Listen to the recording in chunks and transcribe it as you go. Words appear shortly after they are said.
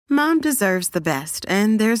Mom deserves the best,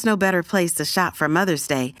 and there's no better place to shop for Mother's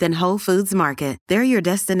Day than Whole Foods Market. They're your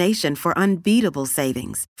destination for unbeatable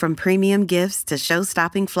savings, from premium gifts to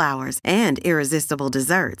show-stopping flowers and irresistible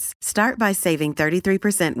desserts. Start by saving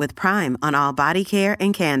 33% with Prime on all body care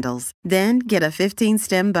and candles. Then get a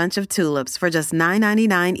 15-stem bunch of tulips for just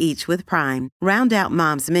 $9.99 each with Prime. Round out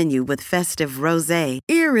Mom's menu with festive rosé,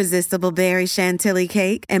 irresistible berry chantilly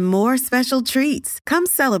cake, and more special treats. Come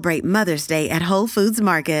celebrate Mother's Day at Whole Foods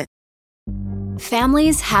Market.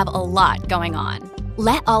 Families have a lot going on.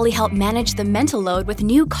 Let Ollie help manage the mental load with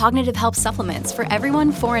new cognitive help supplements for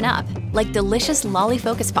everyone 4 and up, like delicious Lolly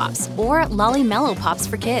Focus Pops or Lolly Mellow Pops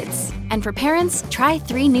for kids. And for parents, try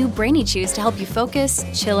 3 new Brainy Chews to help you focus,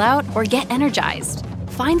 chill out, or get energized.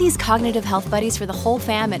 Find these cognitive health buddies for the whole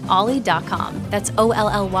fam at ollie.com. That's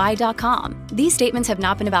OLLY.com. These statements have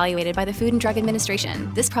not been evaluated by the Food and Drug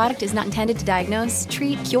Administration. This product is not intended to diagnose,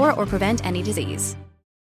 treat, cure, or prevent any disease.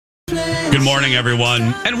 Good morning, everyone,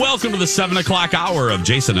 and welcome to the 7 o'clock hour of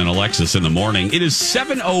Jason and Alexis in the morning. It is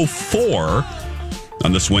 7:04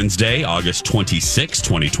 on this Wednesday, August 26,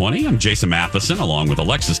 2020. I'm Jason Matheson, along with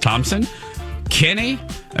Alexis Thompson, Kenny,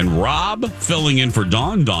 and Rob, filling in for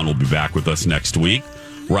Dawn. Dawn will be back with us next week.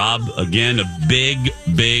 Rob, again, a big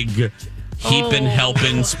heaping,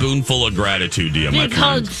 helping, spoonful of gratitude to you, my big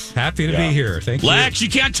friend. hugs. Happy to be here. Thank you. Lex, you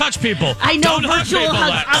can't touch people. I know, Don't hurt virtual people,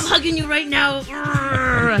 hugs. Lex. I'm hugging you right now.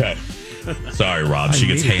 Okay. Sorry, Rob. She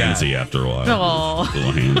gets needed handsy that. after a while. Aw. A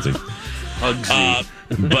little handsy.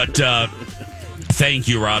 Hugsy. But thank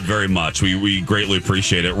you, Rob, very much. We greatly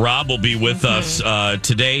appreciate it. Rob will be with us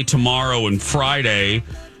today, tomorrow, and Friday.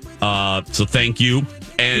 So thank you.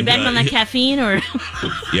 And You back on that caffeine, or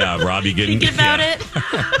yeah, Rob, you getting think about it?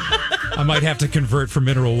 I might have to convert from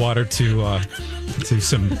mineral water to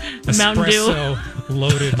some Mountain Dew. espresso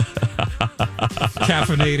loaded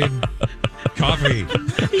caffeinated coffee.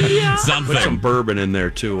 Something. Put some bourbon in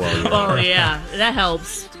there, too. While you're Oh yeah, that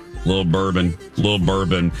helps. Little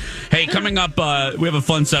bourbon. Hey, coming up, we have a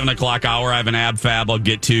fun 7 o'clock hour. I have an ab fab I'll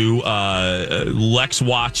get to. Lex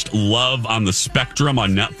watched Love on the Spectrum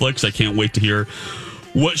on Netflix. I can't wait to hear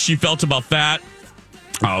what she felt about that.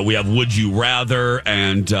 We have Would You Rather,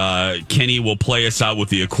 and Kenny will play us out with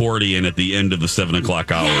the accordion at the end of the 7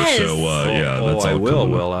 o'clock hour. Yes. So, yeah, that's I all will,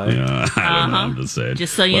 coming up. will I? Yeah, I don't know. I'm just saying.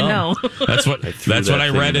 Just so you know. That's what threw that's that what I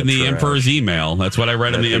thing read in in the the trash. Emperor's email. That's what I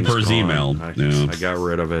read in That the thing's Emperor's gone. email. I got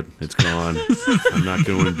rid of it. It's gone. I'm not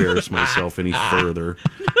going to embarrass myself any further.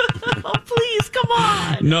 Oh please, come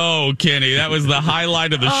on. No, Kenny, that was the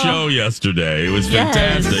highlight of the show yesterday. It was Yes.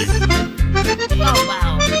 fantastic. Oh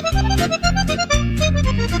wow.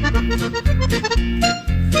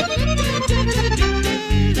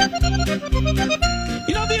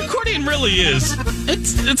 You know, the accordion really is.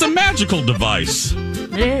 It's a magical device.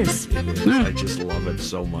 It is. I just love it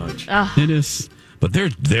so much. It is. But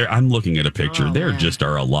there. I'm looking at a picture. Oh, there man. just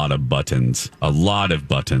are a lot of buttons. A lot of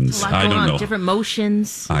buttons. A lot I going don't on, know. different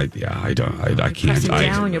motions. I can't. Pressing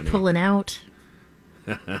down, you're pulling out.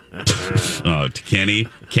 Kenny.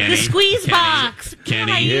 The squeeze box.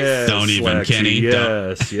 Kenny. Nice. Yes, Don't even, Lexi, Kenny.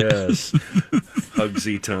 Yes.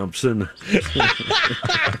 Hugsy Thompson.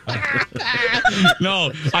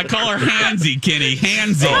 No, I call her Hansy, Kenny.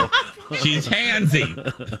 Hansy. Oh. She's Hansy.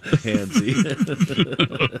 Handsy.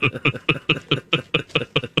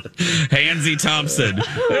 Hansy Thompson.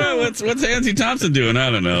 Yeah, what's Hansy Thompson doing? I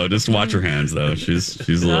don't know. Just watch her hands though. She's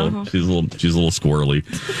a little squirrely.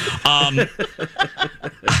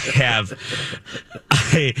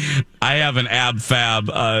 I have an ab fab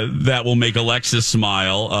that will make Alexis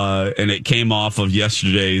smile, and it came off of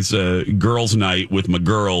yesterday's girls' night with my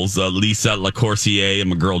girls, Lisa LaCourcier and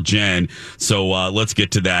my girl Jen. So let's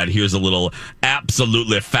get to that. Here's a little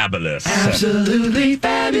absolutely fabulous. Absolutely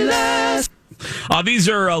fabulous. These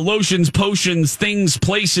are lotions, potions, things,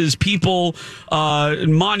 places, people,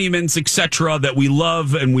 monuments, etc. that we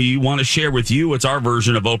love and we want to share with you. It's our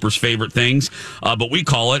version of Oprah's favorite things, but we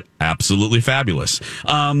call it absolutely fabulous.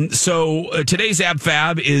 So today's Ab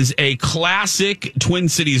Fab is a classic Twin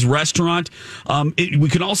Cities restaurant. We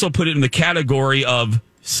can also put it in the category of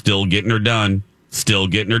still getting her done. Still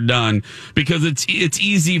getting her done, because it's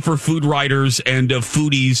easy for food writers and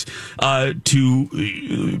foodies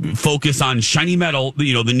to focus on shiny metal.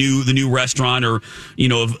 You know, the new restaurant, or you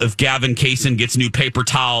know, if Gavin Kaysen gets new paper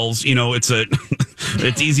towels, you know, it's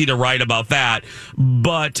easy to write about that.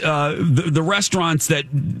 But the restaurants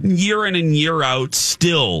that year in and year out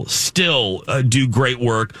still do great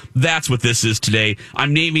work. That's what this is today.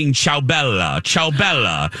 I'm naming Ciao Bella.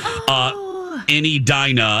 any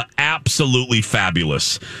Dinah, absolutely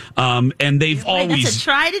fabulous. And they've always... That's a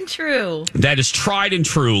tried and true. That is tried and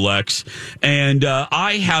true, Lex. And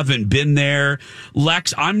I haven't been there.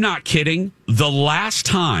 Lex, I'm not kidding. The last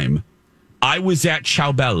time I was at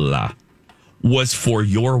Ciao Bella was for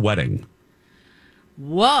your wedding.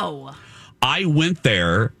 Whoa. I went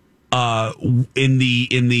there in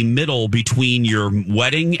the middle between your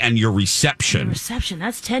wedding and your reception. Reception.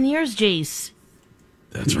 That's 10 years, Jace.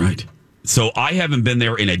 That's right. So I haven't been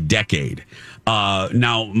there in a decade.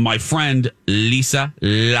 Now, my friend Lisa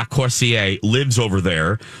Lacourcier lives over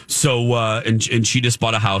there. So, and she just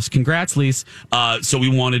bought a house. Congrats, Lisa. So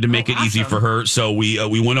we wanted to make it easy for her. So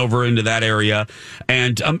we went over into that area,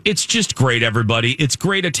 and it's just great, everybody. It's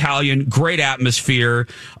great Italian, great atmosphere.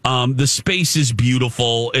 The space is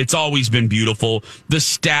beautiful. It's always been beautiful. The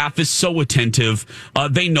staff is so attentive.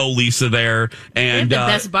 They know Lisa there. And the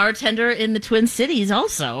best bartender in the Twin Cities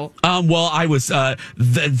also. Well, I was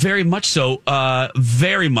very much so.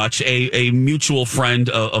 Very much a mutual friend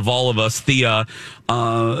of all of us, Thea.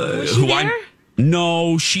 Was she there?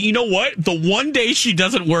 No, she. You know what? The one day she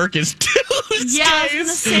doesn't work is Tuesdays. Yeah, I was gonna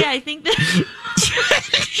say. I think that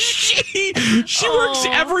she works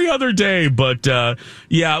every other day. But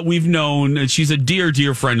yeah, we've known. She's a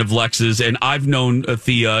dear friend of Lex's, and I've known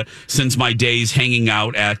Thea since my days hanging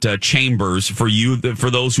out at Chambers. For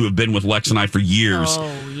those who have been with Lex and I for years.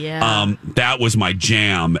 Oh yeah, that was my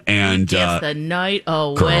jam. And the night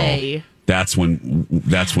away. Girl, that's when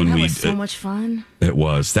we was so much fun. It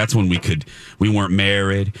was. That's when we weren't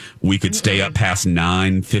married. We could stay up past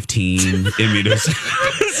 9:15. I mean, it was.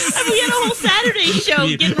 We had a whole Saturday show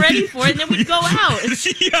getting ready for it, and then we'd go out.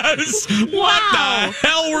 Yes. Wow. What the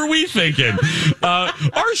hell were we thinking?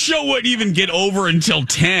 Our show wouldn't even get over until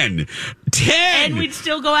 10. 10! And we'd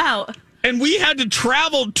still go out. And we had to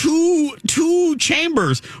travel two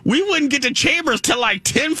Chambers. We wouldn't get to Chambers till like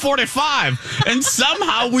 10:45, and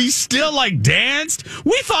somehow we still like danced.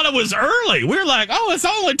 We thought it was early. We were like, "Oh, it's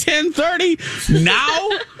only 10:30."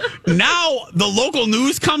 Now the local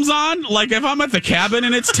news comes on. Like if I'm at the cabin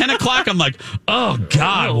and it's 10 o'clock, I'm like, "Oh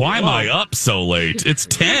God, why am I up so late? It's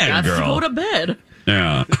 10, girl. To go to bed."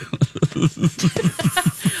 Yeah.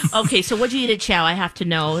 Okay, so what'd you eat at Chow? I have to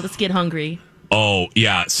know. Let's get hungry. Oh,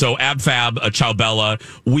 yeah. So AbFab, Ciao Bella,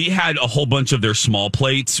 we had a whole bunch of their small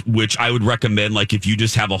plates, which I would recommend, like, if you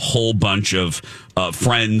just have a whole bunch of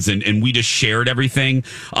friends and we just shared everything.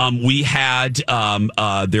 We had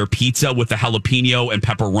their pizza with the jalapeno and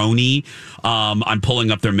pepperoni. I'm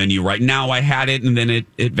pulling up their menu right now. I had it, and then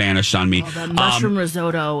it vanished on me. Oh, the mushroom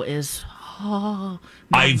risotto is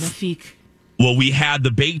magnifique. Well, we had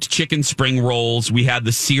the baked chicken spring rolls. We had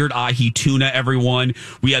the seared ahi tuna, everyone.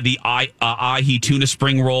 We had the ahi tuna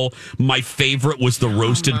spring roll. My favorite was the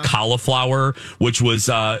roasted cauliflower, which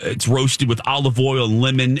was it's roasted with olive oil and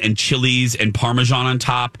lemon and chilies and Parmesan on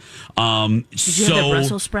top. Did you have the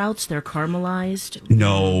Brussels sprouts? They're caramelized.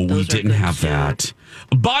 No, we Those are didn't good have too. that.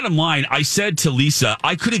 Bottom line, I said to Lisa,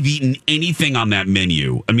 I could have eaten anything on that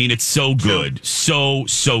menu. I mean, it's so good. So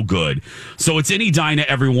good. So it's any Dinah,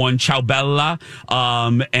 everyone. Ciao Bella.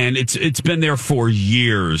 And it's been there for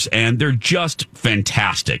years, and they're just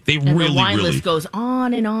fantastic. They And really, the wine really list goes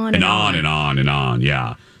on and on and on. and on and on.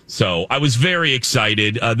 Yeah. So I was very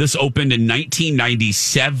excited. This opened in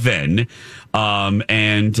 1997.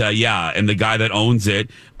 And the guy that owns it,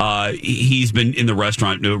 he's been in the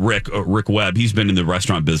restaurant, Rick Webb, he's been in the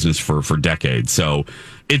restaurant business for decades. So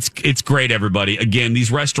it's great, everybody. Again,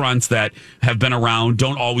 these restaurants that have been around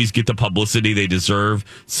don't always get the publicity they deserve.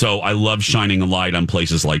 So I love shining a light on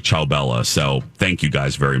places like Ciao Bella. So thank you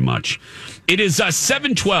guys very much. It is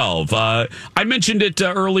 7:12. I mentioned it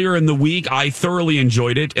earlier in the week. I thoroughly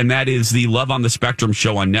enjoyed it, and that is the Love on the Spectrum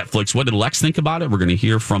show on Netflix. What did Lex think about it? We're going to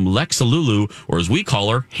hear from Lex Alulu, or as we call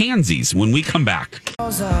her, Hansies, when we come back.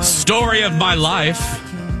 Story of my life.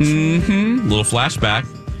 Little flashback.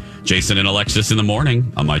 Jason and Alexis in the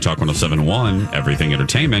morning on My Talk 107.1. Everything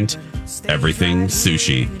Entertainment, everything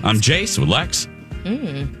Sushi. I'm Jace with Lex.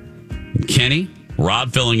 Kenny,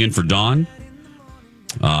 Rob filling in for Dawn.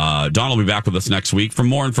 Dawn will be back with us next week. For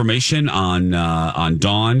more information on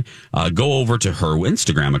Dawn, go over to her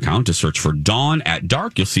Instagram account to search for Dawn at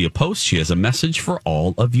Dark. You'll see a post. She has a message for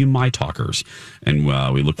all of you My Talkers. And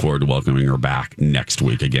we look forward to welcoming her back next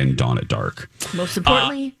week. Again, Dawn at Dark. Most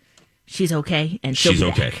importantly, she's okay, and she'll she's be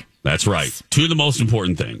okay. back. That's right. Two of the most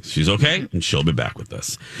important things. She's okay, and she'll be back with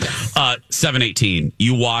us. 7:18.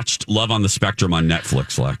 You watched Love on the Spectrum on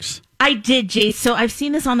Netflix, Lex. I did, Jace. So I've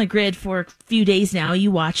seen this on the grid for a few days now.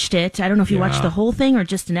 You watched it. I don't know if you watched the whole thing or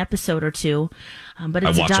just an episode or two, but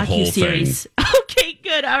it's I watched a the whole docuseries. Okay, good.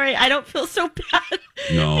 Good. All right. I don't feel so bad.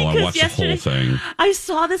 No, I Because watched the whole thing. I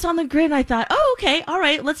saw this on the grid and I thought, oh, okay, all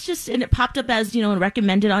right, let's just, and it popped up as,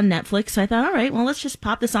 recommended on Netflix. So I thought, all right, well, let's just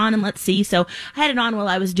pop this on and let's see. So I had it on while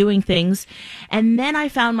I was doing things. And then I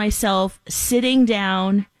found myself sitting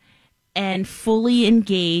down and fully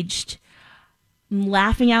engaged,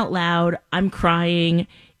 laughing out loud. I'm crying.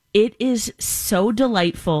 It is so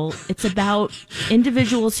delightful. It's about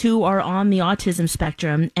individuals who are on the autism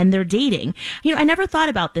spectrum and they're dating. I never thought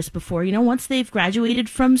about this before. Once they've graduated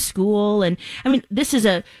from school, and I mean, this is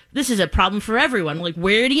a problem for everyone. Like,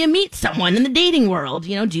 where do you meet someone in the dating world?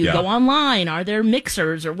 Do you go online? Are there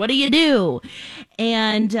mixers, or what do you do?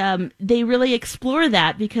 And they really explore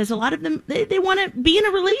that because a lot of them, they want to be in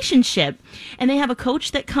a relationship. And they have a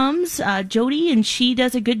coach that comes, Jody, and she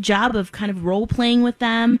does a good job of kind of role playing with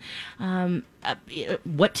them.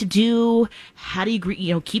 What to do, how do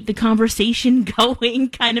you keep the conversation going,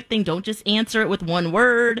 kind of thing. Don't just answer it with one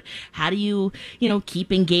word. How do you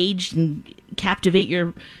keep engaged and captivate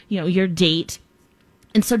your date?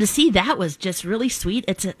 And so to see that was just really sweet.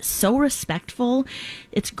 It's so respectful.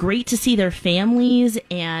 It's great to see their families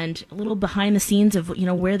and a little behind the scenes of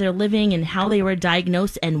where they're living and how they were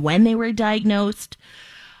diagnosed and when they were diagnosed.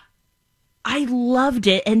 I loved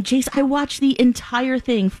it. And Jace, I watched the entire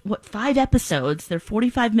thing, 5 episodes, they're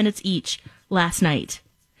 45 minutes each, last night.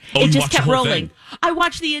 Oh, it just kept the whole rolling. thing. I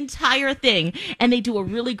watched the entire thing, and they do a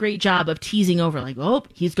really great job of teasing over, like, oh,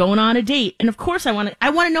 he's going on a date. And of course I want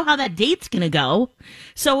to know how that date's going to go.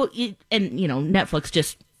 So, Netflix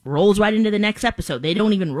just rolls right into the next episode. They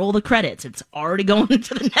don't even roll the credits. It's already going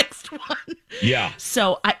into the next one. Yeah.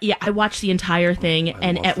 So, I watched the entire thing,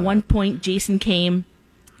 and at one point, Jason came.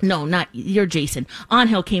 No, not you're Jason.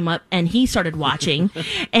 Angel came up and he started watching,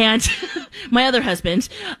 and my other husband,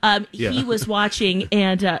 he was watching,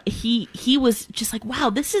 and he was just like, "Wow,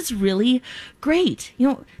 this is really great."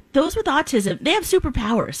 Those with autism, they have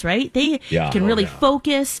superpowers, right? They can really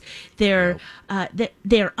focus. They're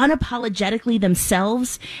unapologetically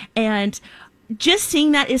themselves, and just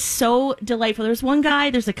seeing that is so delightful. There's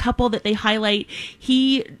a couple that they highlight.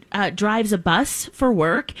 He drives a bus for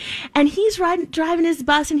work, and he's driving his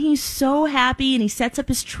bus, and he's so happy, and he sets up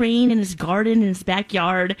his train in his garden in his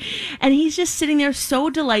backyard, and he's just sitting there so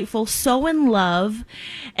delightful, so in love,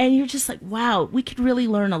 and you're just like, wow, we could really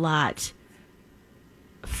learn a lot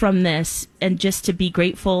from this, and just to be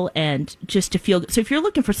grateful and just to feel good. So if you're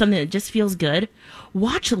looking for something that just feels good,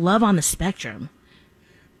 watch Love on the Spectrum.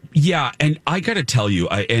 Yeah, and I got to tell you,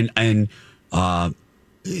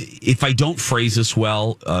 if I don't phrase this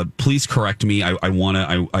well, please correct me. I want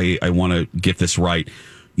to get this right.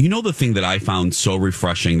 The thing that I found so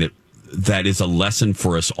refreshing that is a lesson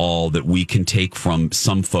for us all that we can take from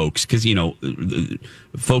some folks, because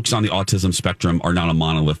folks on the autism spectrum are not a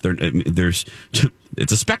monolith.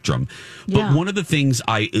 It's a spectrum. Yeah. But one of the things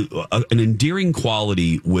an endearing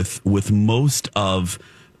quality with most of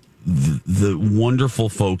the wonderful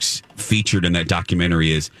folks featured in that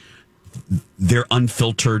documentary is their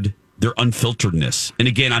unfilteredness. And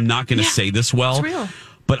again, I'm not going to say this well, it's real.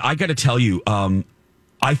 But I got to tell you,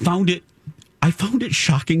 I found it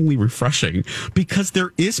shockingly refreshing because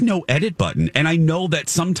there is no edit button. And I know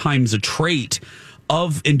that's sometimes a trait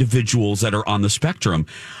of individuals that are on the spectrum.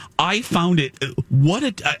 I found it,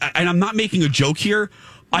 and I'm not making a joke here.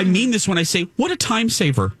 I mean this when I say, what a time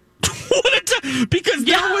saver. Because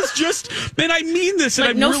there was just, and I mean this, and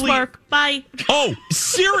like, I'm no really spark. Bye. Oh,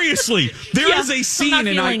 seriously, there is a scene, I'm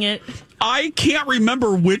not feeling it. I can't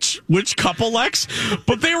remember which couple, Lex,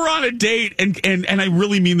 but they were on a date, and I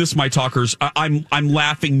really mean this, my talkers. I'm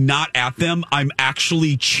laughing not at them. I'm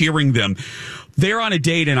actually cheering them. They're on a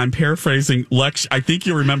date, and I'm paraphrasing, Lex. I think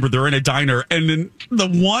you remember they're in a diner, and then the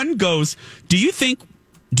one goes, "Do you think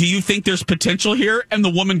there's potential here?" And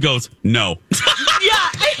the woman goes, "No." Yeah.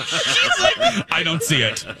 She's like, "I don't see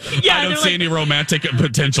it. Yeah, I don't see any romantic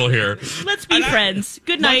potential here. Let's be friends.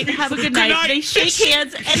 Good night. Have a good night." They shake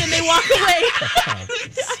hands and then they walk away.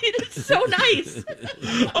 It's so nice.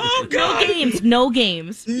 Oh, God. No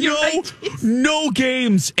games. You're right. No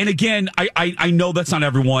games. And again, I know that's not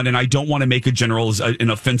everyone, and I don't want to make an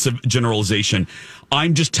offensive generalization.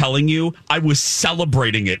 I'm just telling you, I was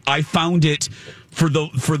celebrating it. I found it for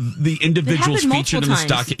the individuals featured in the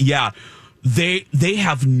stock. Yeah. They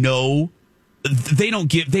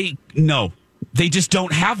just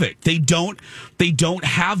don't have it. They don't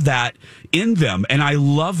have that in them, and I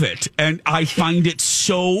love it, and I find it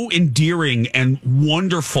so endearing and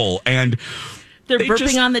wonderful. And they're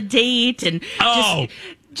burping on the date and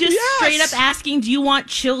just straight up asking, "Do you want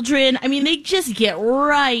children?" I mean, they just get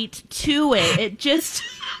right to it. It just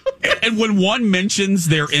And when one mentions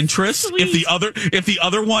their interest, if the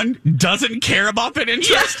other one doesn't care about that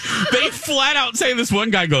interest, they flat out say. This one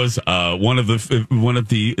guy goes, one of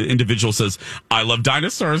the individuals says, "I love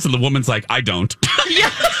dinosaurs," and the woman's like, "I don't."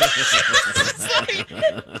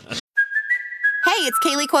 Hey, it's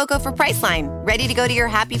Kaylee Cuoco for Priceline. Ready to go to your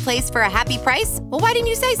happy place for a happy price? Well, why didn't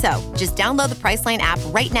you say so? Just download the Priceline app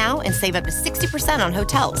right now and save up to 60% on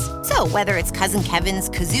hotels. So whether it's Cousin Kevin's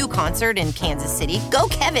Kazoo Concert in Kansas City, go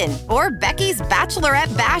Kevin, or Becky's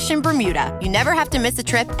Bachelorette Bash in Bermuda, you never have to miss a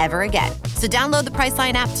trip ever again. So download the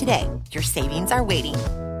Priceline app today. Your savings are waiting.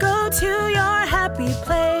 Go to your happy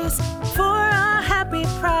place for a happy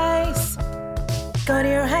price. Go to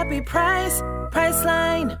your happy price,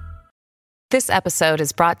 Priceline. This episode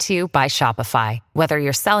is brought to you by Shopify. Whether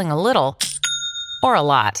you're selling a little or a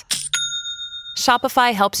lot,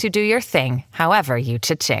 Shopify helps you do your thing, however you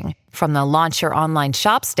cha-ching. From the launch your online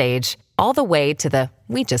shop stage, all the way to the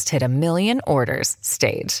we just hit 1 million orders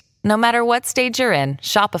stage. No matter what stage you're in,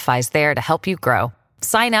 Shopify's there to help you grow.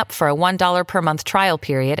 Sign up for a $1 per month trial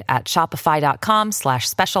period at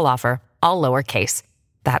shopify.com/special offer, all lowercase.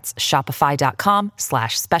 That's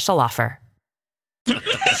shopify.com/special offer.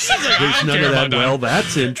 There's none of that. Well,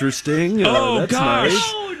 that's interesting. That's gosh.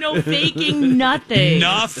 nice. No faking, nothing.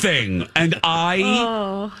 Nothing. And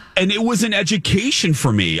and it was an education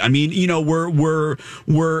for me. I mean,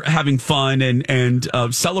 we're having fun and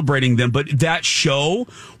celebrating them, but that show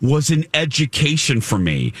was an education for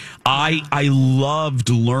me. I loved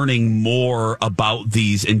learning more about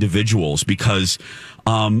these individuals because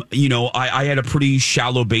I had a pretty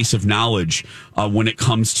shallow base of knowledge when it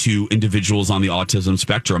comes to individuals on the autism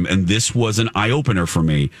spectrum. And this was an eye-opener for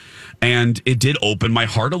me. And it did open my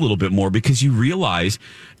heart a little bit more because you realize,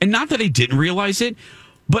 and not that I didn't realize it,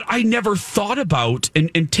 but I never thought about,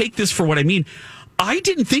 and take this for what I mean, I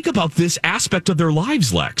didn't think about this aspect of their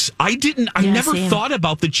lives, Lex. I never thought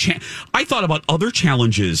about I thought about other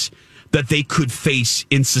challenges that they could face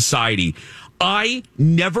in society. I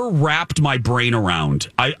never wrapped my brain around.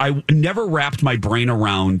 I never wrapped my brain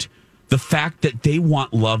around the fact that they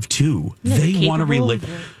want love too. They want to relate.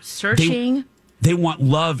 Searching. They want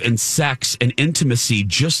love and sex and intimacy,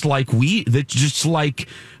 just like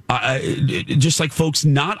folks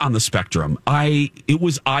not on the spectrum. It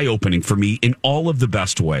was eye opening for me in all of the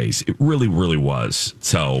best ways. It really, really was.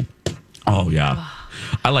 So, oh yeah,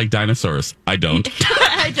 I like dinosaurs. I don't.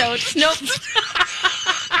 I don't. Nope.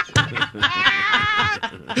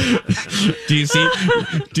 Do you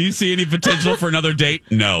see any potential for another date?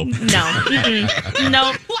 No. No.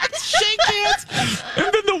 No. Let's shake hands. And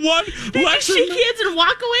then the one they just shake hands and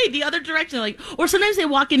walk away the other direction, or sometimes they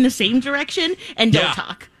walk in the same direction and don't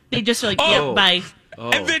talk. They just are like, yeah, bye. Oh.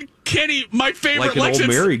 And then Kenny, my favorite, like an old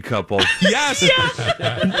married couple. Yes.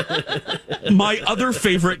 My other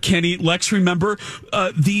favorite, Kenny, Lex, remember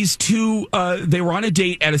these two? They were on a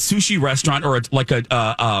date at a sushi restaurant or a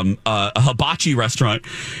hibachi restaurant,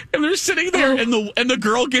 and they're sitting there, and the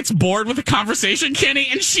girl gets bored with the conversation, Kenny,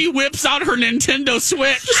 and she whips out her Nintendo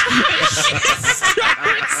Switch. And she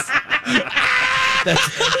starts.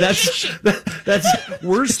 That's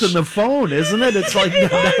worse than the phone, isn't it? It's like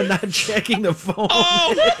not checking the phone.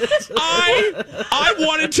 Oh, I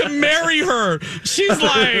wanted to marry her. She's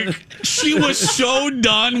like, she was so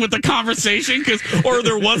done with the conversation or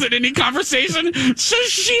there wasn't any conversation. So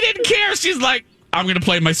she didn't care. She's like, I'm going to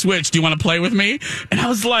play my Switch. Do you want to play with me? And I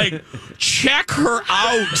was like, check her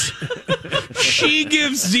out. She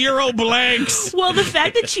gives 0 blanks. Well, the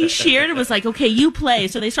fact that she shared it was like, okay, you play.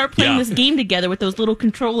 So they start playing this game together with those little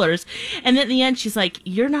controllers. And then at the end, she's like,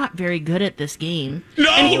 you're not very good at this game.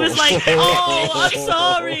 No. And he was like, oh, I'm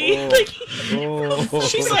sorry.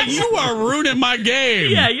 She's like, you are ruining my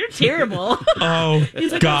game. Yeah, you're terrible. Oh,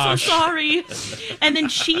 he's like, gosh. I'm so sorry. And then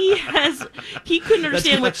he couldn't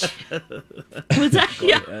understand what... Was that?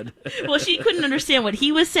 Yeah. Well, she couldn't understand what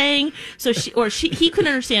he was saying, so he couldn't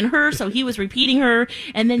understand her, so he was repeating her,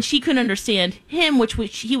 and then she couldn't understand him, which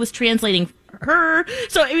he was translating her.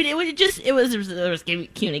 So I mean, there was a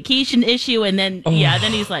communication issue, and then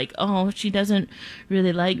then he's like, oh, she doesn't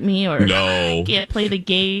really like me, or no, I can't play the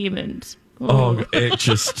game, and.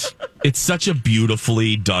 It's such a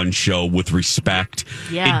beautifully done show with respect.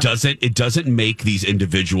 Yeah. It doesn't make these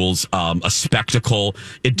individuals a spectacle.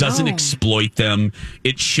 It doesn't exploit them.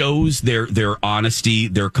 It shows their honesty,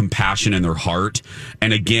 their compassion, and their heart.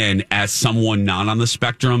 And again, as someone not on the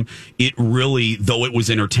spectrum, it really, though it was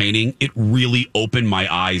entertaining, it really opened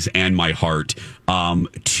my eyes and my heart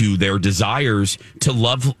to their desires to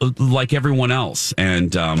love like everyone else.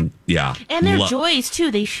 And and their joys too.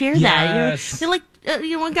 They share that. They're like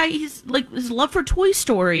one guy, he's like his love for Toy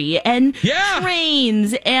Story and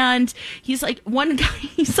trains, and he's like one guy.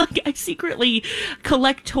 He's like, I secretly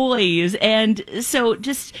collect toys, and so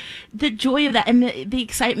just the joy of that and the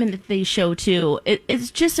excitement that they show too.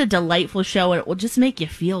 It's just a delightful show, and it will just make you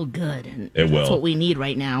feel good, and that's what we need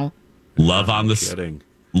right now. Love on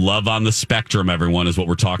the Spectrum, everyone, is what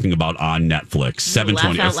we're talking about on Netflix.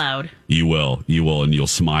 720. Laugh out loud. You will, and you'll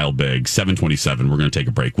smile big. 7:27. We're going to take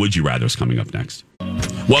a break. Would You Rather is coming up next.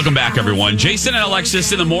 Welcome back, everyone. Jason and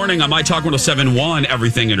Alexis in the morning on My Talk 107.1,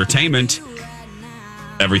 Everything Entertainment,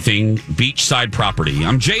 Everything Beachside Property.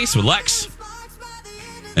 I'm Jace with Lex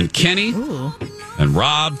and Kenny and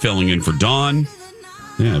Rob filling in for Dawn.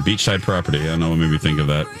 Yeah, Beachside Property. I don't know what made me think of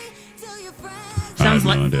that. Sounds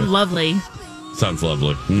lovely. Sounds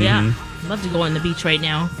lovely. Mm-hmm. Yeah. Love to go on the beach right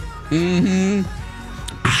now. Mm-hmm.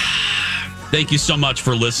 Thank you so much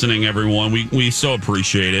for listening, everyone. We so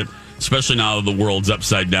appreciate it, especially now that the world's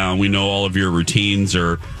upside down. We know all of your routines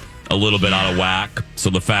are a little bit out of whack. So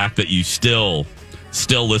the fact that you still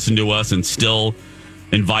listen to us and still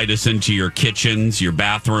invite us into your kitchens, your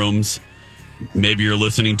bathrooms, maybe you're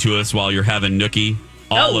listening to us while you're having nookie,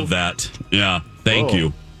 all of that. Yeah. Thank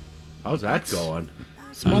you. How's that going?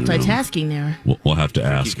 It's multitasking there. We'll have to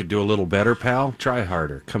ask. You could do a little better, pal. Try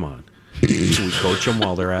harder. Come on. Can we coach them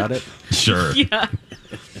while they're at it? Sure. Yeah.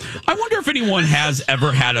 I wonder if anyone has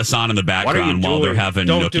ever had us on in the background while they're having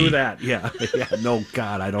Don't nookie. do that. Yeah. No,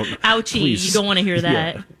 God, I don't. Ouchie. Please. You don't want to hear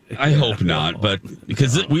that. Yeah. I hope not, but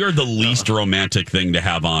because we are the least romantic thing to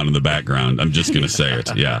have on in the background. I'm just going to say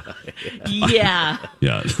it. Yeah. Yeah.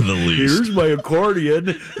 Yeah, the least. Here's my accordion.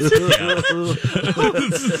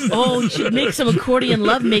 Make some accordion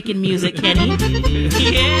love-making music, Kenny.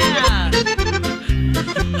 Yeah.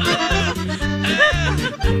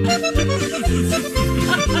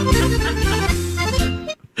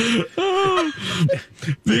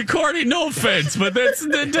 The accordion, no offense, but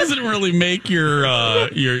that doesn't really make your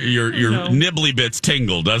nibbly bits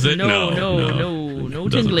tingle, does it? No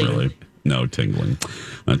tingling. Really. No tingling.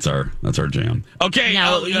 That's our jam. Okay.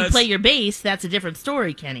 Now you play your bass. That's a different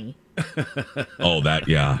story, Kenny. Oh, that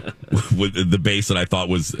with the bass that I thought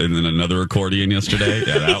was in another accordion yesterday.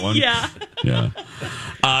 Yeah, that one. Yeah.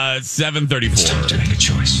 7:34. It's time to make a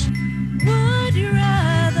choice. Would you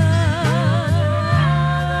rather?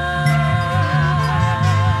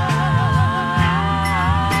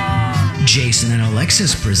 Jason and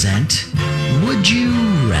Alexis present Would You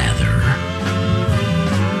Rather?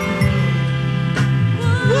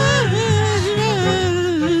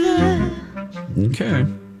 Okay.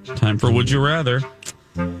 Time for Would You Rather.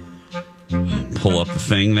 Pull up the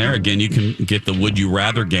thing there. Again, you can get the Would You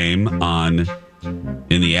Rather game in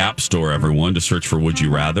the App Store, everyone. To search for Would You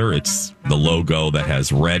Rather. It's the logo that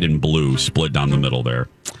has red and blue split down the middle there.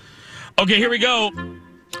 Okay, here we go.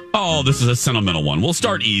 Oh, this is a sentimental one. We'll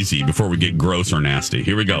start easy before we get gross or nasty.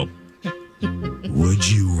 Here we go. Would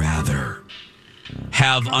you rather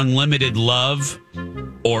have unlimited love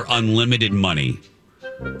or unlimited money?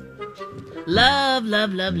 Love,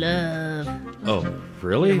 love, love, love. Oh,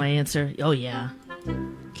 really? My answer. Oh, yeah.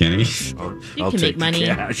 Kenny? I'll can take make money.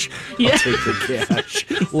 the cash. Yeah. I'll take the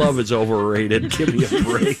cash. Love is overrated. Give me a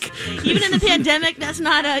break. Even in the pandemic, that's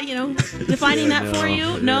not defining that for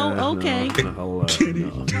you? No? Okay. No.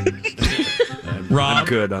 Rob? I'm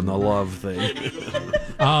good on the love thing.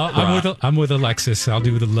 I'm with Alexis. I'll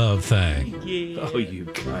do the love thing. Oh, you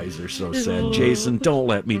guys are so sad. Jason, don't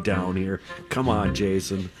let me down here. Come on,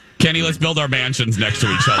 Jason. Kenny, let's build our mansions next to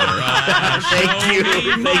each other. Thank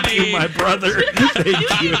you, my brother.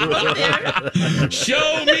 Thank you.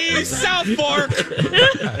 Show me South Fork.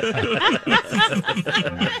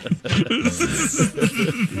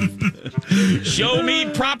 Show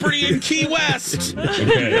me property in Key West.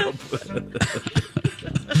 Okay.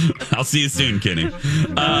 I'll see you soon, Kenny. Can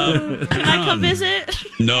I come visit?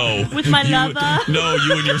 No. With my lover? No,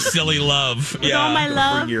 you and your silly love. With all my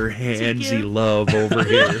love? Bring your handsy love over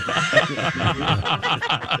here.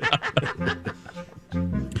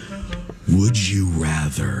 Would you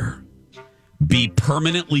rather be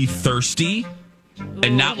permanently thirsty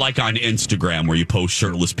and not like on Instagram where you post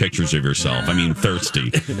shirtless pictures of yourself? I mean,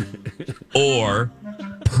 thirsty. Or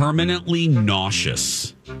permanently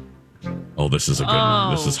nauseous. Oh, this is a good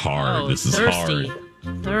one. This is hard. This is thirsty.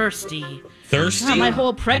 hard. Thirsty. Thirsty? My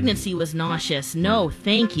whole pregnancy was nauseous. No,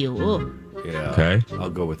 thank you. Ooh. Yeah. Okay. I'll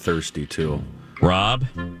go with thirsty, too. Rob?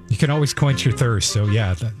 You can always quench your thirst. So,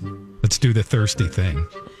 yeah, let's do the thirsty thing.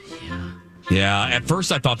 Yeah, at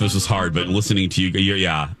first I thought this was hard, but listening to you,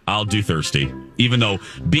 I'll do thirsty. Even though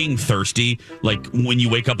being thirsty, like when you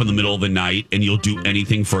wake up in the middle of the night and you'll do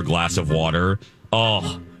anything for a glass of water,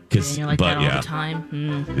 Because You're like that all the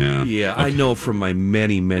time. Yeah, I know from my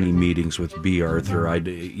many meetings with B. Arthur, I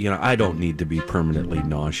don't need to be permanently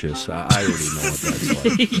nauseous. I already know what that's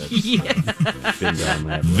like. Been down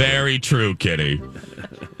that road. Very true, Kitty.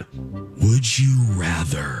 Would you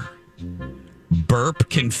rather burp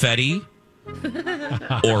confetti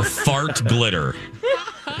or fart glitter?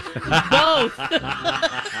 Both.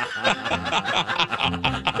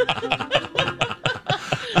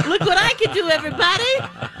 Look what I can do, everybody.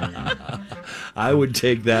 I would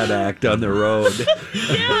take that act on the road.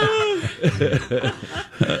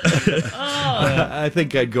 I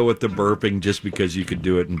think I'd go with the burping just because you could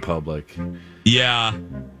do it in public. Yeah.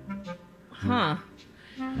 Huh.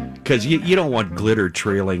 Because you don't want glitter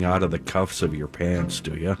trailing out of the cuffs of your pants,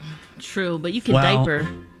 do you? True, but you can diaper.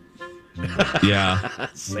 Yeah.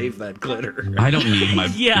 Save that glitter. I don't need my...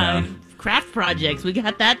 Yeah. Craft projects, we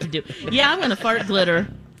got that to do. Yeah, I'm going to fart glitter.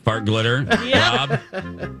 Fart glitter? Yeah.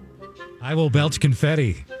 Rob? I will belch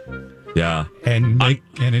confetti. Yeah. And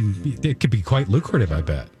it could be quite lucrative, I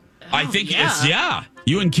bet. I think it's,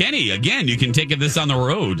 you and Kenny, again, you can take this on the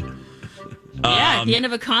road. Yeah, at the end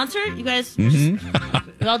of a concert, you guys you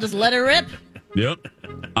all just let it rip. Yep.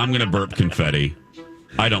 I'm going to burp confetti.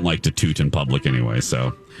 I don't like to toot in public anyway,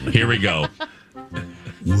 so here we go.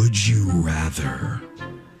 Would you rather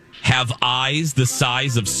have eyes the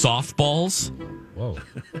size of softballs? Whoa.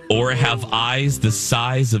 Or have eyes the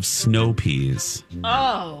size of snow peas?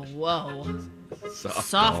 Oh, whoa.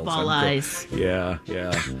 Softball eyes. Yeah.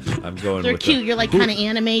 I'm going They're with cute. You're like kind of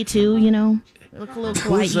anime, too, you know? They look a little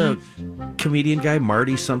kawaii. Who's a comedian guy?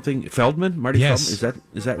 Marty something? Feldman? Marty Yes. Feldman?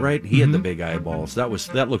 Is that right? He had the big eyeballs. That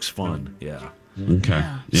looks fun. Yeah. Okay.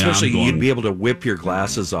 Yeah, Especially I'm going- you'd be able to whip your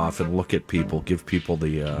glasses off and look at people, give people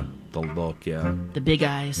the look. Yeah. The big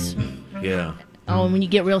eyes. Yeah. Oh, and when you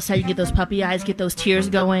get real sad, you get those puppy eyes, get those tears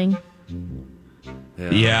going.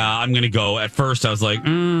 Yeah, I'm going to go. At first, I was like,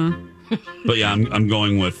 but yeah, I'm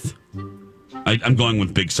going with. I'm going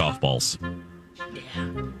with big softballs.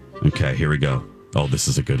 Yeah. Okay, here we go. Oh, this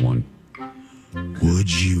is a good one.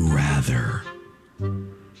 Would you rather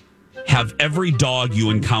have every dog you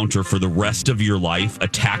encounter for the rest of your life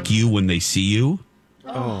attack you when they see you?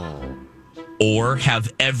 Oh. Or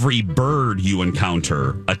have every bird you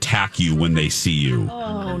encounter attack you when they see you?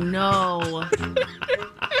 Oh, no.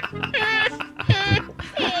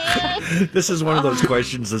 This is one of those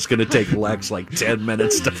questions that's going to take Lex like 10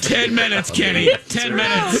 minutes to 10 minutes, Kenny. 10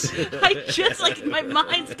 minutes. I just, like, my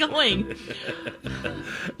mind's going.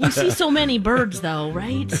 You see so many birds, though,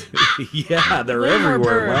 right? Yeah, they're Way more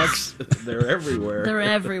everywhere, birds. Lex. They're everywhere. They're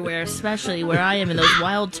everywhere, especially where I am in those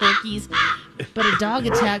wild turkeys. But a dog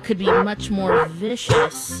attack could be much more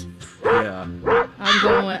vicious. Yeah. I'm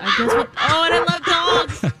going with, I guess, oh, and I love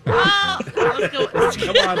dogs. Oh, let's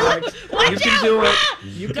go. Come on, Lex. You can do it.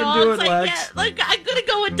 You can do it, Lex. I'm going to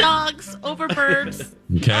go with dogs over birds.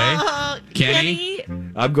 Okay. Kenny?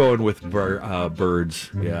 I'm going with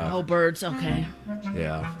birds. Yeah. Oh, birds. Okay.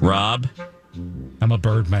 Yeah. Rob? I'm a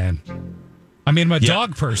bird man. I mean, I'm a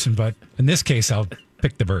dog person, but in this case, I'll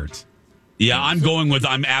pick the birds. Yeah,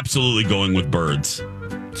 I'm absolutely going with birds.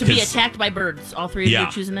 To be attacked by birds. All three of you are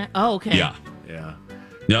choosing that? Oh, okay. Yeah.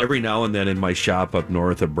 Yep. Every now and then in my shop up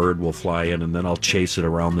north, a bird will fly in, and then I'll chase it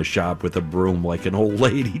around the shop with a broom like an old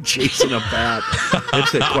lady chasing a bat.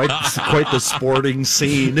 It's quite the sporting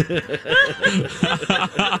scene.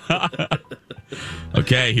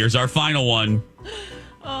 Okay, here's our final one.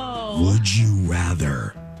 Oh. Would you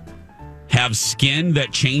rather have skin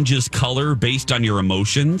that changes color based on your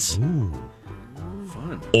emotions? Ooh.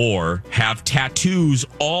 Fun. Or have tattoos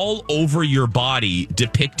all over your body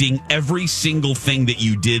depicting every single thing that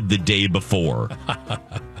you did the day before?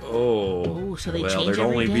 Oh, so they well, change there'd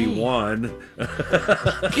every only day. be one.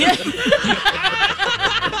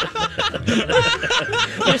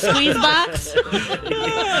 Your squeeze box?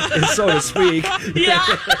 So to speak. Yeah.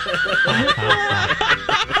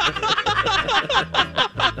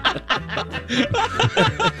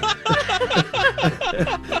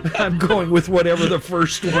 I'm going with whatever the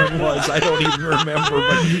first one was. I don't even remember,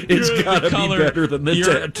 but it's got to be better than the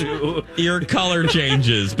tattoo. Your color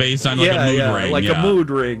changes based on like a mood ring. Like a mood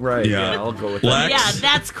ring, right. Yeah, I'll go with that. Yeah,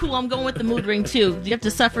 that's cool. I'm going with the mood ring, too. Do you have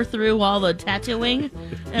to suffer through all the tattooing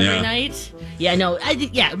every night? Yeah, no.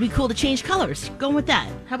 It'd be cool to change colors. Going with that.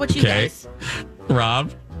 How about you guys?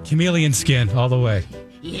 Rob? Chameleon skin all the way.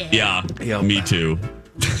 Yeah, me too.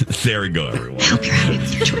 There we go, everyone. I hope you're happy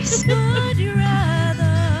with your choice.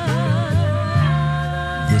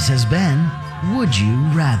 This has been Would You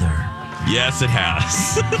Rather? Yes, it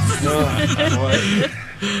has. Oh, boy.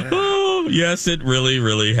 Oh, Oh, yes, it really,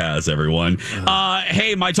 really has, everyone.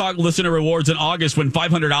 Hey, My Talk listener rewards in August win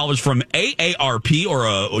 $500 from AARP, or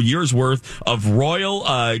a year's worth of Royal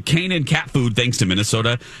Canin cat food, thanks to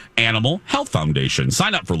Minnesota Animal Health Foundation.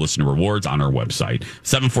 Sign up for listener rewards on our website.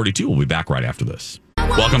 7:42. We'll be back right after this.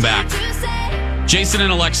 Welcome back. Jason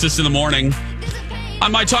and Alexis in the morning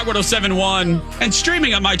on My Talk 1071 and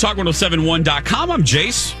streaming at MyTalk1071.com. I'm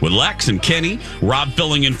Jace with Lex and Kenny. Rob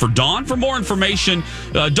filling in for Dawn. For more information,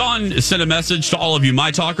 Dawn sent a message to all of you My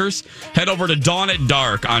Talkers. Head over to Dawn at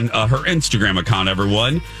Dark on her Instagram account,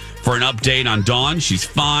 everyone, for an update on Dawn. She's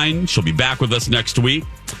fine. She'll be back with us next week.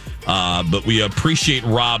 But we appreciate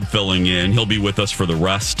Rob filling in. He'll be with us for the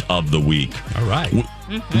rest of the week. All right.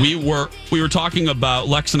 We were talking about,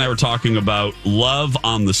 Lex and I were talking about Love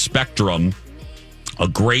on the Spectrum, a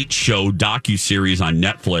great show, docuseries on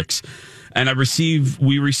Netflix. And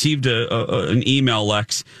we received an email,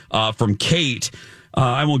 Lex, from Kate.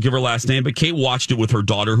 I won't give her last name, but Kate watched it with her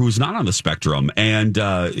daughter, who's not on the spectrum. And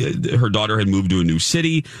her daughter had moved to a new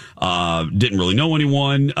city, didn't really know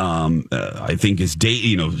anyone. I think is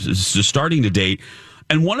starting to date.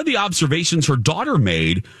 And one of the observations her daughter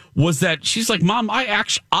made was that she's like, Mom, I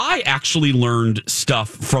actually learned stuff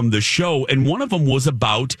from the show. And one of them was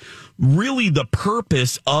about really the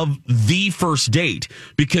purpose of the first date.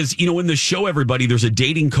 Because, in the show, everybody, there's a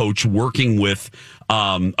dating coach working with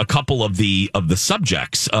a couple of the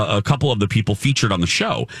subjects, a couple of the people featured on the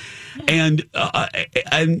show. And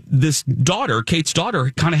this daughter, Kate's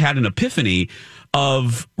daughter, kind of had an epiphany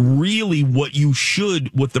of really what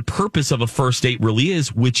the purpose of a first date really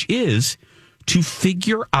is, which is to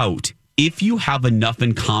figure out if you have enough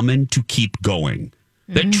in common to keep going.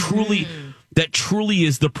 That truly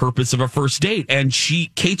is the purpose of a first date. And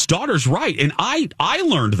Kate's daughter's right. And I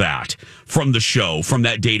learned that from the show, from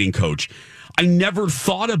that dating coach. I never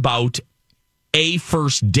thought about a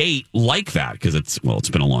first date like that because it's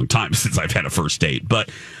been a long time since I've had a first date,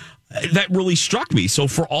 but that really struck me. So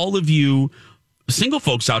for all of you single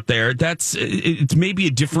folks out there, it's maybe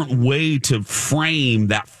a different way to frame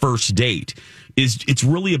that first date. It's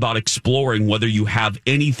really about exploring whether you have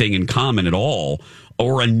anything in common at all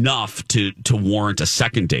or enough to warrant a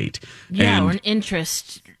second date. Yeah, or an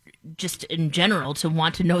interest just in general to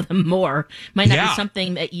want to know them more. Might not be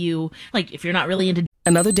something that you, like, if you're not really into.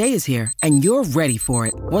 Another day is here, and you're ready for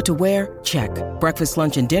it. What to wear? Check. Breakfast,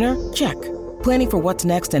 lunch, and dinner? Check. Planning for what's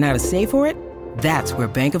next and how to save for it? That's where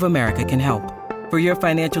Bank of America can help. For your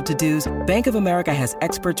financial to-dos, Bank of America has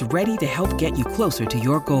experts ready to help get you closer to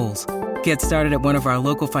your goals. Get started at one of our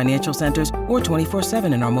local financial centers or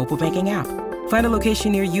 24/7 in our mobile banking app. Find a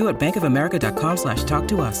location near you at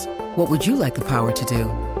bankofamerica.com/talktous. What would you like the power to do?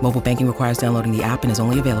 Mobile banking requires downloading the app and is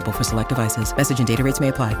only available for select devices. Message and data rates may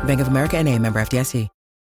apply. Bank of America NA, member FDIC.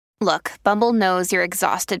 Look, Bumble knows you're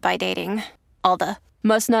exhausted by dating. All the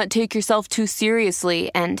must not take yourself too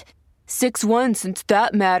seriously and 6'1" since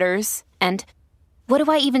that matters. And what do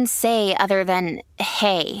I even say other than,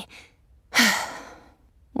 hey?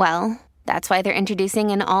 Well, that's why they're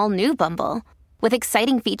introducing an all-new Bumble. With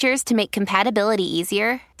exciting features to make compatibility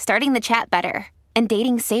easier, starting the chat better, and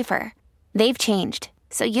dating safer. They've changed,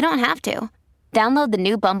 so you don't have to. Download the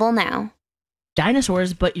new Bumble now.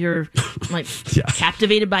 Dinosaurs, but you're like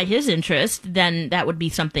captivated by his interest, then that would be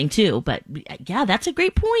something too. But yeah, that's a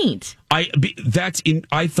great point. I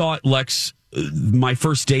thought, Lex, my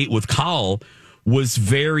first date with Kyle was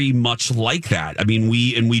very much like that. I mean,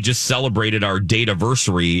 we just celebrated our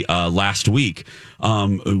date-iversary last week.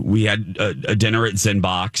 We had a dinner at Zen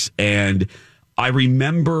Box, and I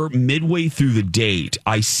remember midway through the date,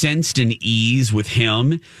 I sensed an ease with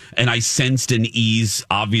him, and I sensed an ease,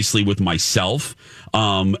 obviously, with myself.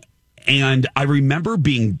 And I remember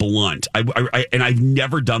being blunt. And I've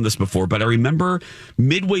never done this before, but I remember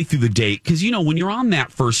midway through the date, because, when you're on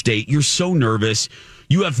that first date, you're so nervous.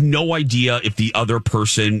 You have no idea if the other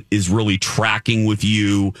person is really tracking with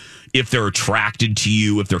you, if they're attracted to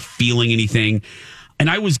you, if they're feeling anything. And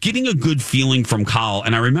I was getting a good feeling from Kyle.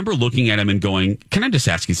 And I remember looking at him and going, can I just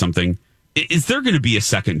ask you something? Is there going to be a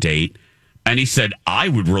second date? And he said, I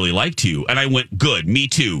would really like to. And I went, good, me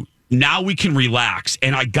too. Now we can relax.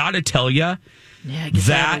 And I got to tell you, get that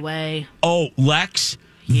out of the way. Oh, Lex,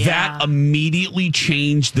 that immediately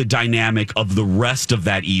changed the dynamic of the rest of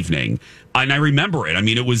that evening. And I remember it. I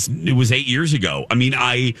mean, it was 8 years ago. I mean,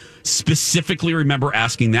 I specifically remember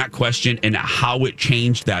asking that question and how it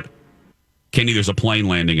changed that Kenny, there's a plane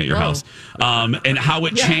landing at your house. And how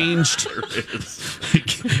it changed.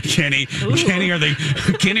 Kenny,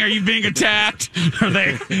 are you being attacked? Are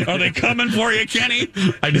they coming for you, Kenny?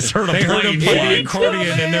 I just heard a plane flying.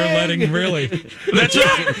 Accordion and they're letting really. That's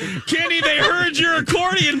right. Kenny, they heard your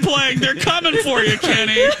accordion playing. They're coming for you,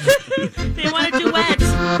 Kenny. They want a duet.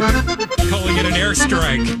 Calling it an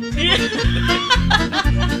airstrike.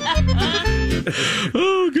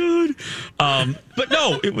 Oh, God. But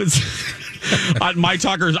no, it was on My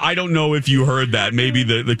Talkers. I don't know if you heard that. Maybe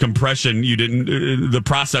the compression you didn't, the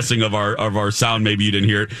processing of our sound. Maybe you didn't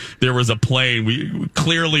hear it. There was a plane. We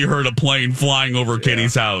clearly heard a plane flying over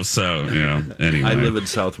Kenny's house. So anyway, I live in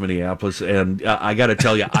South Minneapolis, and I got to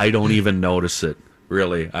tell you, I don't even notice it.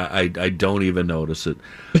 Really, I don't even notice it.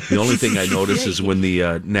 The only thing I notice is when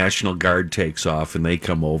the National Guard takes off and they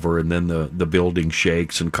come over, and then the building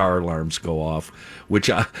shakes and car alarms go off, which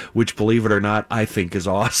believe it or not, I think is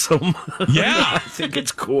awesome. Yeah, I think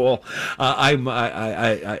it's cool.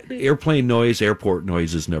 Airplane noise, airport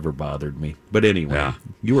noise has never bothered me. But anyway,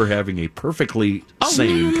 you were having a perfectly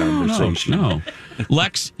sane conversation. No.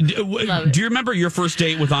 Lex, do you remember your first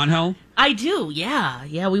date with Angel? I do,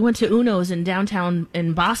 yeah. We went to Uno's in downtown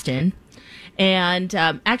in Boston. And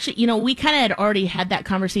actually, we kind of had already had that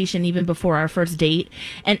conversation even before our first date.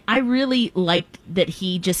 And I really liked that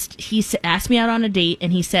he asked me out on a date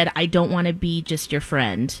and he said, I don't want to be just your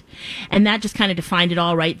friend. And that just kind of defined it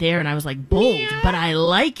all right there. And I was like, bold, but I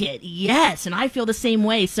like it. Yes. And I feel the same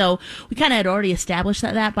way. So we kind of had already established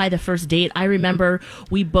that by the first date. I remember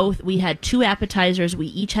we had 2 appetizers. We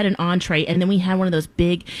each had an entree. And then we had one of those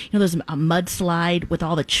big, those a mudslide with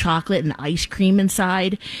all the chocolate and the ice cream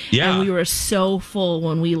inside. Yeah. And we were so full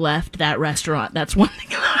when we left that restaurant. That's one thing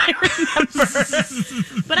I remember.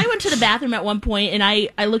 But I went to the bathroom at one point and I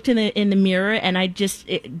looked in the mirror and I just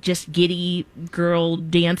giddy girl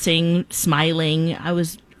dancing, smiling. I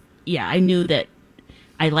knew that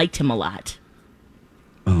I liked him a lot.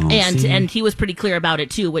 Oh, and he was pretty clear about it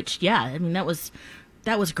too, which that was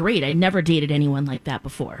great. I never dated anyone like that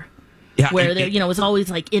before. Yeah, where it was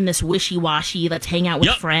always like in this wishy-washy, let's hang out with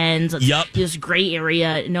friends, this gray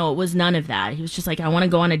area. No, it was none of that. He was just like, I want to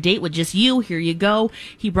go on a date with just you. Here you go.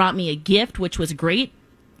 He brought me a gift, which was great.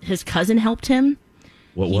 His cousin helped him.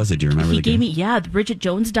 What was it? Do you remember? He gave me, the Bridget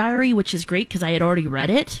Jones Diary, which is great because I had already read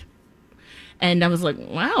it. And I was like,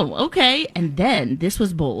 wow, okay. And then, this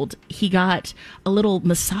was bold. He got a little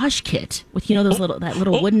massage kit with, that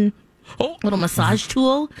little wooden... little massage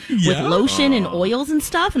tool with lotion and oils and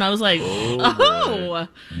stuff. And I was like,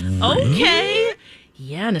 okay.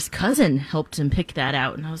 Yeah, and his cousin helped him pick that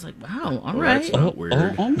out. And I was like, wow, all right. That's not weird.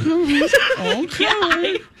 Okay.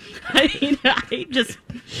 I just...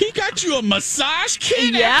 He got you a massage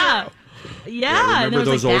kit? Yeah. Yeah. Remember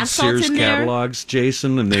those old Sears catalogs,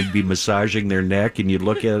 Jason? And they'd be massaging their neck, and you'd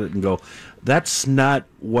look at it and go... That's not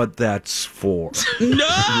what that's for.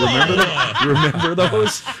 No! Remember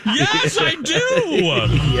those? Yes, I do!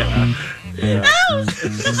 Yeah.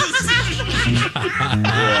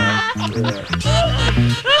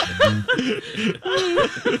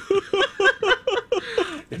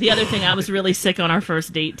 The other thing, I was really sick on our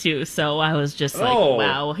first date, too. So I was just like,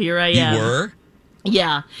 wow, here I am. You were?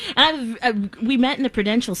 Yeah. And we met in the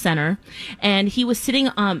Prudential Center, and he was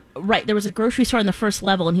sitting there was a grocery store on the first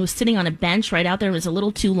level, and he was sitting on a bench right out there. It was a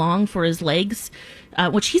little too long for his legs,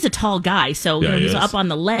 which he's a tall guy, so he was up on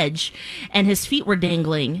the ledge, and his feet were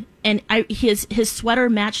dangling. And his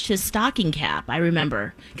sweater matched his stocking cap, I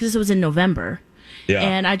remember, because it was in November. Yeah.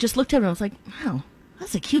 And I just looked at him and I was like, wow,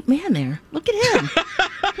 that's a cute man there. Look at him.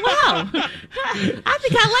 Wow. I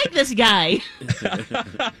think I like this guy.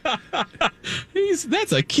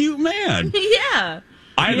 That's a cute man. Yeah.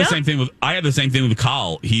 I had the same thing with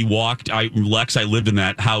Carl. He walked. Lex. I lived in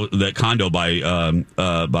that condo by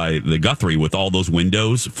the Guthrie with all those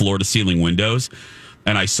windows, floor to ceiling windows,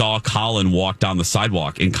 and I saw Colin walk down the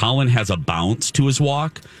sidewalk. And Colin has a bounce to his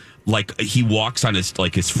walk, like he walks on his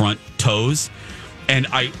front toes. And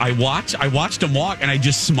I watched him walk, and I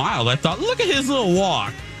just smiled. I thought, look at his little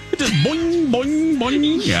walk. It just boing, boing,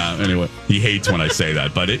 boing. Yeah, anyway. He hates when I say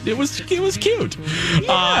that, but it was cute.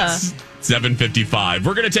 Yeah. 7:55.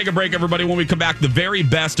 We're going to take a break, everybody. When we come back, the very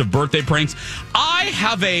best of birthday pranks. I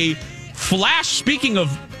have a speaking of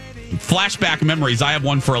flashback memories, I have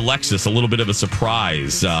one for Alexis, a little bit of a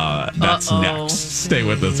surprise. That's next. Stay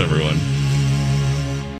with us, everyone.